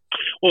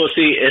 Well,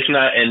 see, it's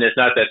not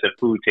that the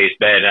food tastes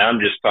bad. I'm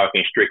just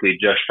talking strictly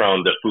just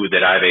from the food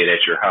that I've ate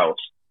at your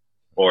house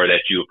or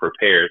that you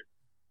prepared.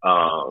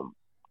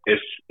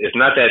 It's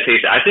not that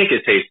tasty. I think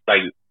it tastes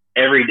like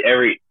every,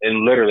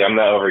 and literally, I'm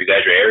not over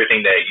exaggerating.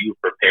 Everything that you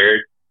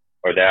prepared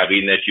or that I've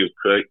eaten that you've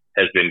cooked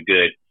has been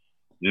good.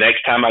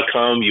 Next time I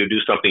come, you do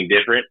something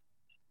different.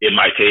 It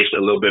might taste a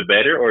little bit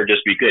better or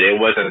just be good. It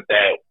wasn't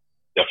that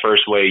the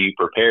first way you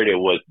prepared it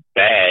was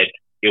bad.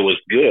 It was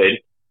good.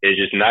 It's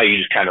just now you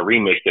just kind of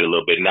remixed it a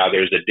little bit. Now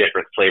there's a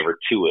different flavor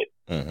to it.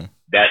 Mm-hmm.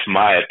 That's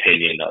my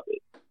opinion of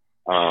it.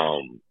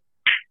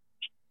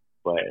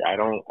 But I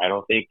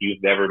don't think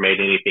you've ever made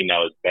anything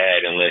that was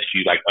bad unless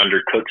you like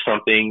undercook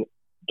something.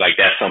 Like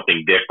that's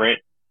something different.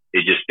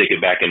 They just stick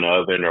it back in the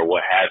oven or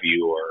what have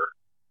you,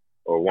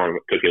 or warm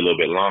cook it a little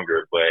bit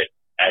longer. But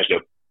as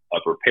a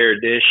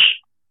prepared dish,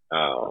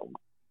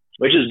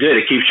 which is good,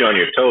 it keeps you on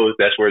your toes.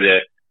 That's where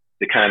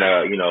the kind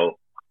of, you know,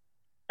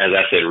 as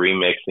I said,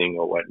 remixing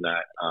or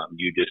whatnot,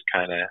 you just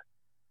kind of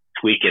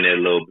tweaking it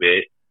a little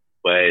bit.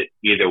 But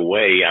either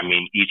way, I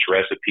mean, each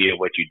recipe of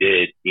what you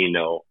did, you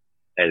know,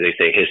 as they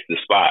say, hits the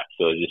spot.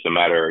 So it's just a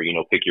matter of, you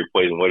know, pick your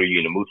poison. What are you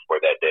in the mood for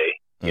that day?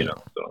 You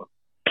know, so.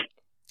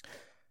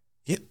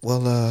 Yeah,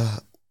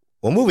 well,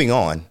 moving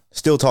on,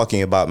 still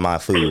talking about my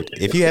food.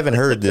 If you haven't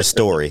heard this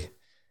story,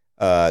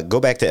 go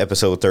back to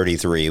episode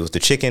 33. It was the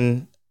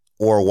chicken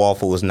or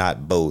waffle is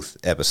not both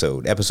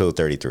episode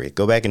 33.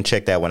 Go back and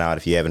check that one out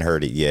if you haven't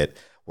heard it yet,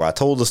 where I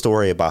told the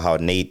story about how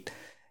Nate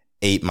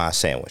ate my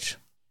sandwich.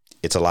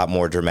 It's a lot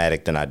more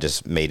dramatic than I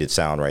just made it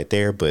sound right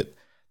there. But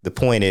the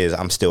point is,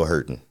 I'm still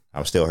hurting.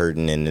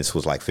 And this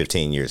was like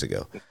 15 years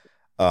ago.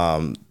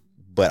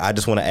 but I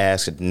just want to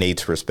ask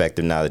Nate's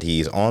perspective now that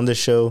he's on the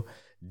show.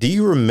 Do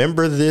you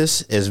remember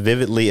this as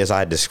vividly as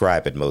I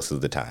describe it most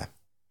of the time?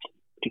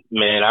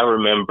 Man, I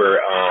remember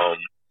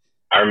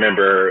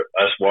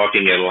us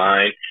walking in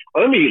line.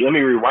 Well, let me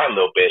rewind a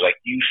little bit. Like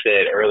you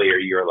said earlier,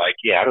 you were like,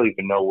 yeah, I don't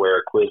even know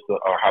where Quiznos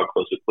or how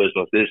close to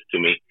Quiznos is to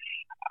me.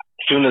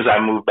 As soon as I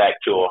moved back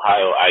to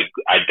Ohio,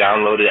 I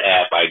downloaded the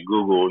app, I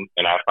Googled,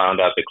 and I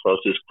found out the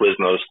closest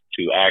Quiznos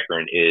to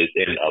Akron is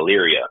in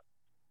Elyria.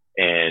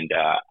 And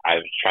I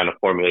was trying to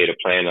formulate a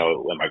plan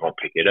of, am I going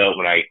to pick it up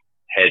when I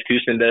head to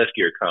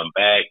Sandusky or come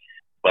back?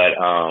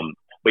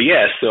 But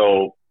yeah,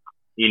 so,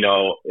 you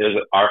know, it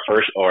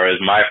was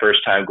my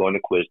first time going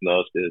to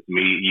Quiznos. It was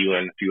me, you,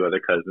 and a few other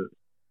cousins.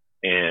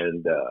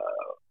 And I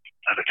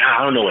was like,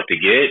 I don't know what to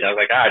get. I was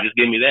like, just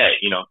give me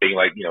that. You know, thinking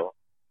like, you know,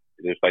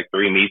 there's like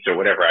 3 meats or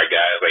whatever I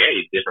got. I was like,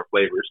 hey, different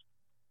flavors.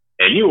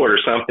 And you order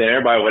something,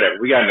 everybody, whatever.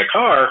 We got in the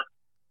car.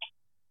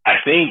 I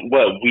think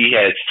we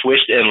had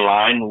switched in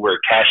line.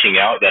 We're cashing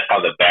out. That's how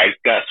the bags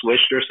got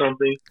switched or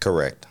something.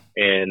 Correct.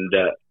 And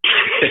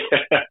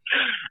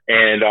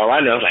and all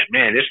I know, I was like,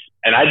 man, this.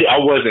 And I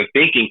wasn't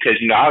thinking because,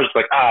 you know, I was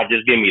like,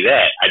 just give me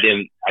that.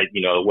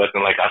 You know, it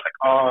wasn't like I was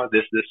like,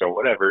 this or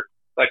whatever.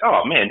 Like,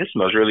 oh man, this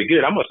smells really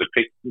good. I must have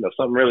picked, you know,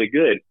 something really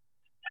good.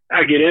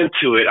 I get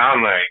into it.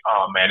 I'm like,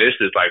 oh man, this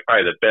is like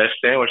probably the best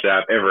sandwich that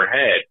I've ever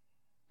had.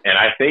 And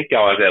I think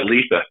I was at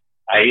least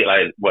I ate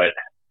like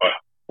a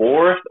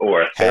fourth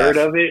or a third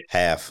of it.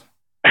 Half.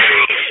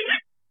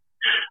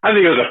 I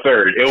think it was a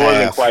third. It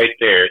wasn't quite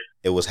there.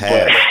 It was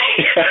half.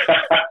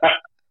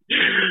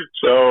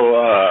 So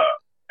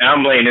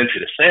I'm laying into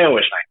the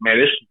sandwich like, man,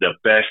 this is the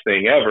best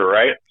thing ever,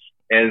 right?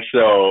 And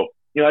so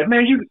you're like,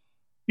 man, you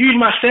eat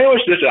my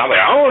sandwich? I'm like,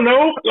 I don't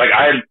know. Like,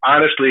 I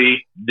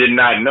honestly did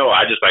not know.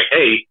 I just like,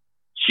 hey,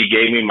 she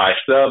gave me my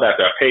sub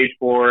after I paid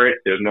for it.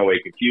 There's no way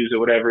to confuse it,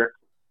 whatever.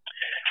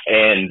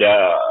 And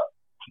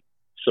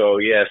so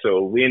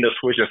we ended up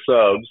switching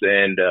subs,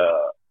 and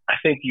I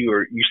think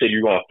you said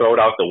you were going to throw it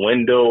out the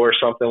window or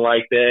something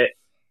like that.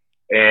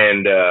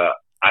 And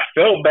I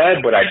felt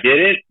bad, but I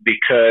didn't,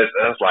 because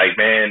I was like,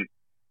 man,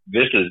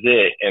 this is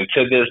it. And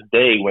to this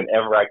day,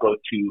 whenever I go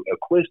to a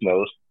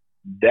Quiznos,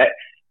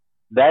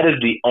 that is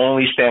the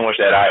only sandwich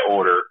that I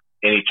order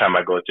anytime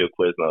I go to a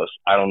Quiznos.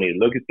 I don't need to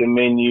look at the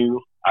menu.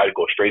 I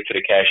go straight to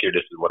the cashier.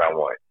 This is what I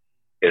want.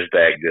 It's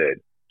that good.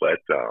 But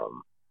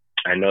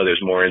I know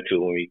there's more into it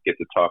when we get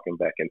to talking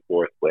back and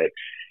forth, but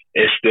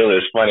it still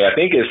is funny. I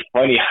think it's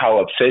funny how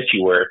upset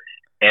you were.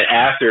 And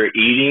after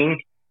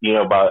eating, you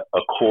know, about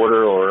a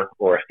quarter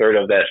or a third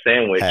of that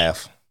sandwich,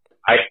 half.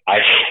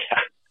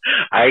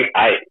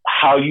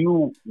 How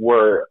you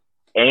were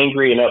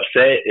angry and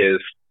upset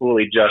is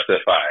fully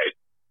justified.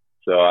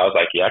 So I was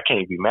like, yeah, I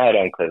can't be mad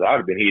at him because I would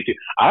have been heated too.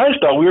 I just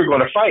thought we were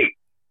going to fight.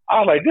 I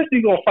was like, this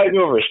dude going to fight me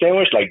over a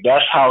sandwich? Like,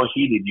 that's how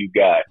heated you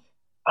got.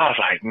 I was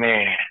like,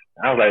 man.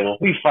 I was like, well,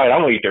 if we fight,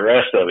 I'm going to eat the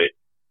rest of it.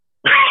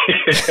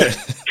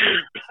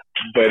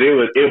 But it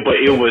was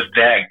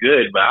that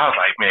good. But I was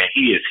like, man,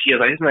 he is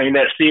like, it's not even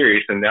that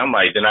serious. And I'm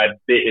like, then I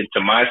bit into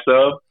my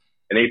sub,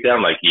 and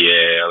I'm like,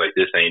 yeah, like,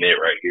 this ain't it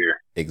right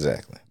here.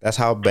 Exactly. That's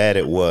how bad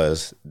it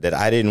was that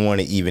I didn't want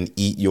to even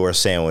eat your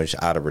sandwich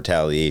out of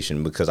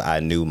retaliation because I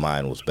knew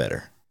mine was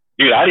better.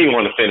 Dude, I didn't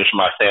want to finish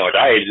my sandwich.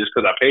 I ate it just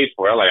because I paid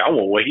for it. I was like, I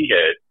want what he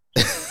had.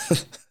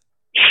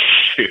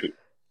 Shoot.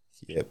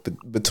 Yeah,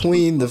 but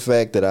between the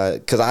fact that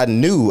because I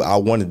knew I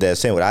wanted that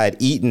sandwich. I had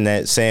eaten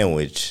that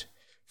sandwich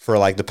for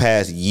like the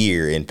past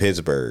year in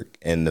Pittsburgh.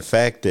 And the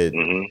fact that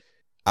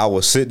I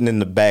was sitting in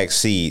the back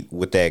seat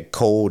with that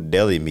cold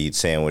deli meat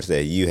sandwich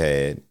that you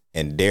had,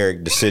 and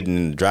Derek just sitting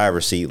in the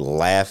driver's seat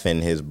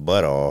laughing his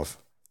butt off,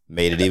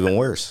 made it even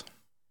worse.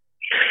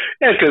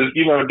 Yeah, because,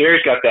 you know,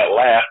 Derek's got that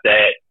laugh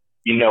that,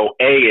 you know,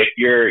 if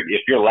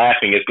you're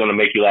laughing, it's going to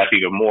make you laugh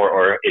even more.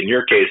 Or in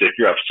your case, if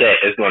you're upset,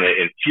 it's going to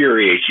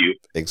infuriate you.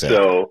 Exactly.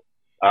 So,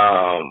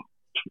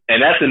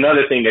 and that's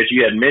another thing that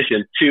you had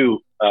mentioned too.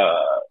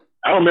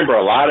 I don't remember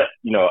a lot of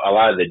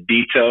the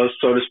details,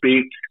 so to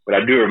speak, but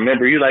I do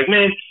remember you like,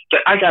 man,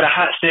 I got a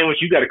hot sandwich.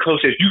 You got a cold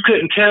sandwich. You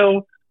couldn't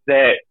tell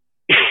that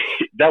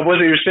that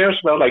wasn't your sandwich.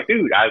 But I was like,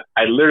 dude,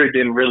 I literally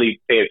didn't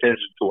really pay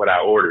attention to what I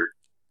ordered.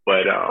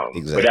 But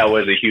exactly. But that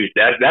was a huge.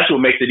 That's what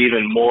makes it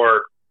even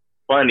more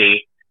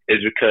funny, is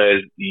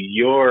because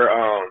your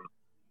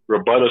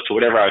rebuttal to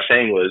whatever I was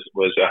saying was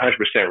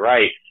 100%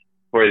 right,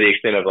 for the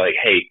extent of like,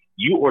 hey,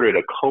 you ordered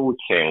a cold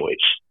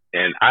sandwich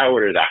and I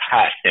ordered a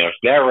hot sandwich.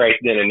 That right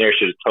then and there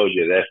should have told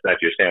you that's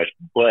not your sandwich.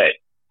 But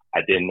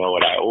I didn't know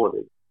what I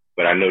ordered.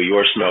 But I know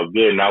yours smelled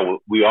good, and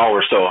we all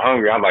were so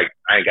hungry. I'm like,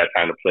 I ain't got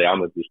time to play. I'm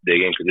gonna just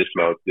dig in because it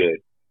smells good.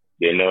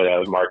 Didn't know that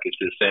was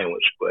Marcus's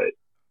sandwich, but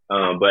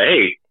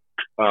hey,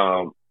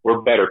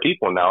 we're better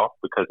people now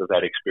because of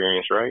that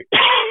experience, right?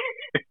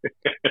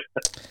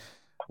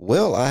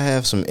 Well, I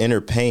have some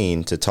inner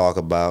pain to talk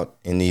about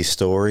in these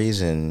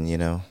stories, and, you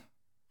know,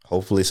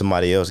 hopefully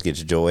somebody else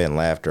gets joy and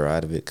laughter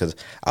out of it, because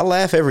I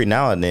laugh every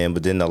now and then,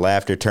 but then the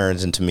laughter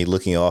turns into me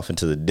looking off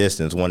into the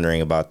distance,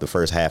 wondering about the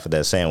first half of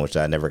that sandwich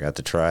that I never got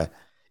to try.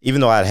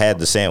 Even though I'd had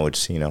the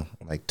sandwich, you know,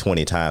 like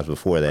 20 times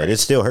before that. Right. It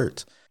still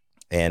hurts.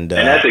 And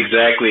that's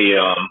exactly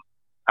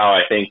how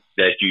I think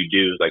that you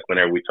do. Like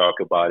whenever we talk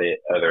about it,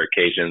 other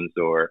occasions,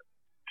 or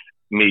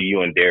me,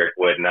 you, and Derek,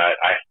 whatnot,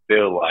 I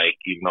feel like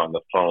even on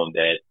the phone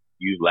that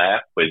you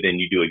laugh, but then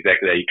you do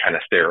exactly that. You kind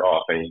of stare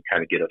off and you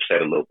kind of get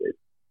upset a little bit,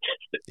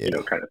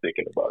 kind of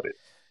thinking about it.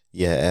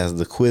 Yeah, as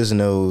the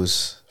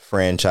Quiznos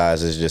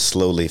franchises just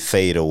slowly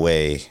fade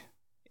away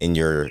in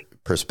your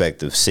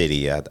perspective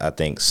city, I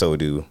think so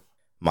do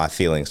my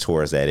feelings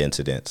towards that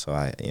incident. So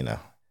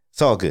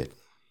it's all good.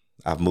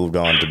 I've moved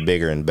on to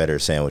bigger and better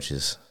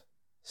sandwiches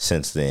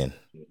since then.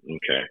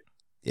 Okay.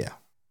 Yeah.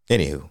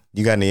 Anywho,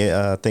 you got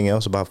anything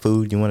else about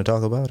food you want to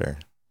talk about, or?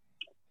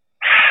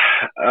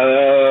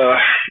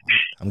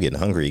 I'm getting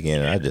hungry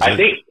again. I'm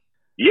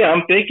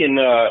thinking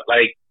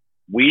like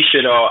we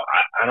should all.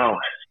 I don't,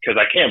 because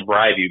I can't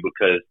bribe you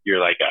because you're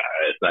like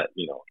it's not,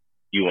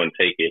 you wouldn't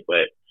take it,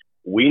 but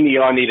we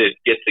all need to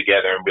get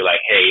together and be like,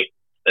 hey,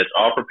 let's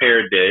all prepare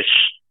a dish,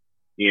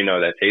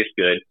 that tastes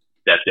good,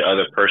 that the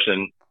other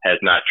person has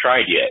not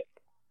tried yet,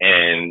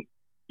 and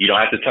you don't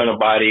have to tell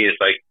nobody. It's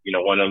like,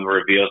 one of them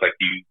reveals, like,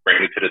 you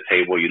bring it to the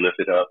table, you lift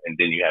it up, and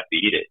then you have to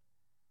eat it.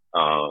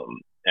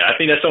 And I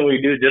think that's something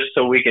we do just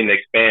so we can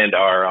expand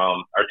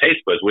our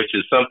taste buds, which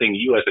is something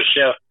you as a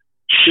chef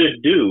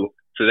should do,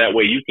 so that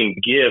way you can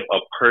give a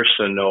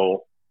personal,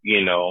 what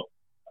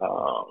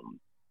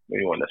do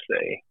you want to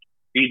say,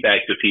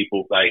 feedback to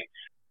people, like,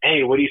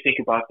 hey, what do you think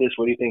about this?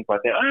 What do you think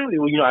about that?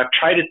 I've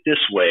tried it this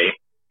way.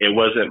 It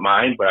wasn't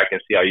mine, but I can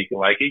see how you can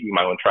like it. You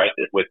might want to try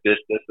it with this,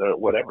 or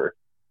whatever.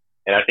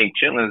 And I think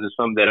chitlins is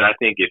something that I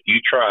think if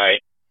you try,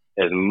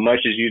 as much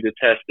as you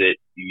detest it,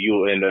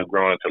 you'll end up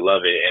growing to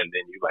love it. And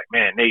then you're like,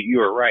 man, Nate, you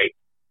were right.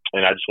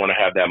 And I just want to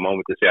have that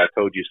moment to say, I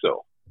told you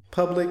so.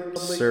 Public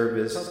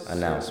service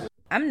announcement.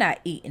 I'm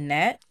not eating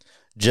that.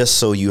 Just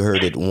so you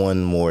heard it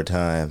one more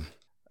time,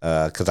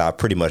 because I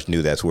pretty much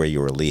knew that's where you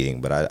were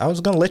leading, but I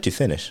was going to let you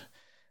finish.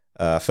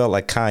 I felt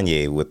like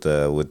Kanye with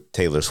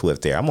Taylor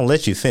Swift there. I'm going to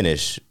let you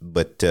finish,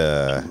 but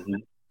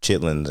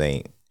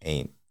chitlins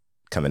ain't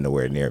coming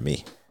nowhere near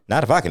me.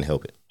 Not if I can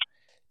help it.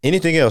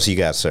 Anything else you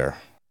got, sir?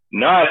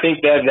 No, I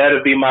think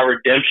that'll be my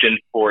redemption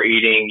for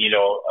eating,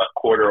 a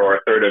quarter or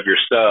a third of your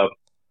sub.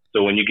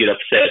 So when you get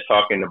upset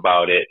talking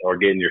about it or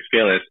getting your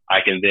feelings,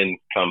 I can then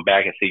come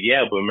back and say,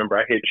 yeah, but remember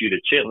I hit you to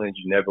chitlins.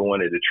 You never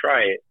wanted to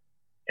try it,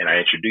 and I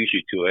introduced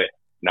you to it.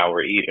 Now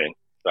we're even.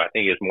 So I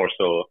think it's more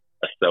so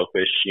a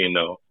selfish,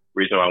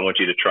 reason why I want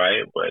you to try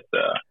it. But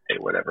hey,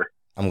 whatever.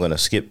 I'm going to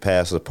skip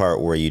past the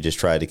part where you just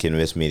tried to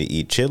convince me to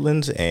eat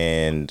chitlins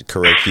and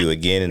correct you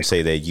again and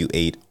say that you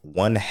ate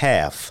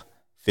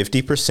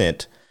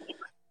 50%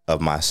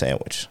 of my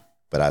sandwich.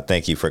 But I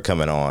thank you for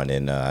coming on,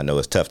 and I know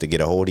it's tough to get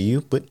a hold of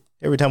you, but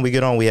every time we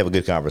get on, we have a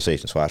good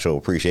conversation, so I sure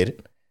appreciate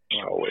it.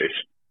 Always.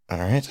 All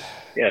right.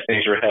 Yeah,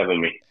 thanks for having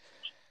me.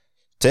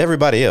 To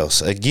everybody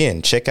else,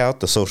 again, check out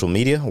the social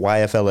media,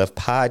 YFLF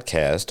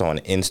Podcast on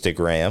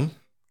Instagram.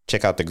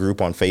 Check out the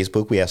group on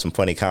Facebook. We have some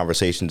funny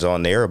conversations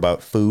on there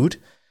about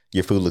food.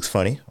 Your Food Looks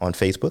Funny on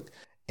Facebook.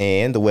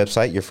 And the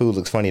website,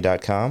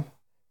 yourfoodlooksfunny.com.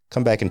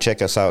 Come back and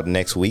check us out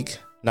next week.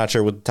 Not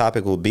sure what the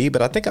topic will be,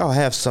 but I think I'll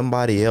have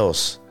somebody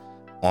else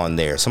on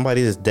there.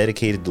 Somebody that's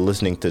dedicated to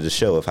listening to the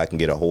show if I can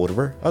get a hold of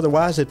her.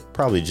 Otherwise, it'd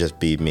probably just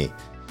be me.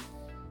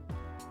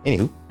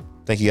 Anywho,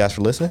 thank you guys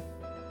for listening.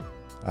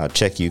 I'll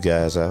check you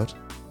guys out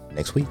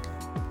next week.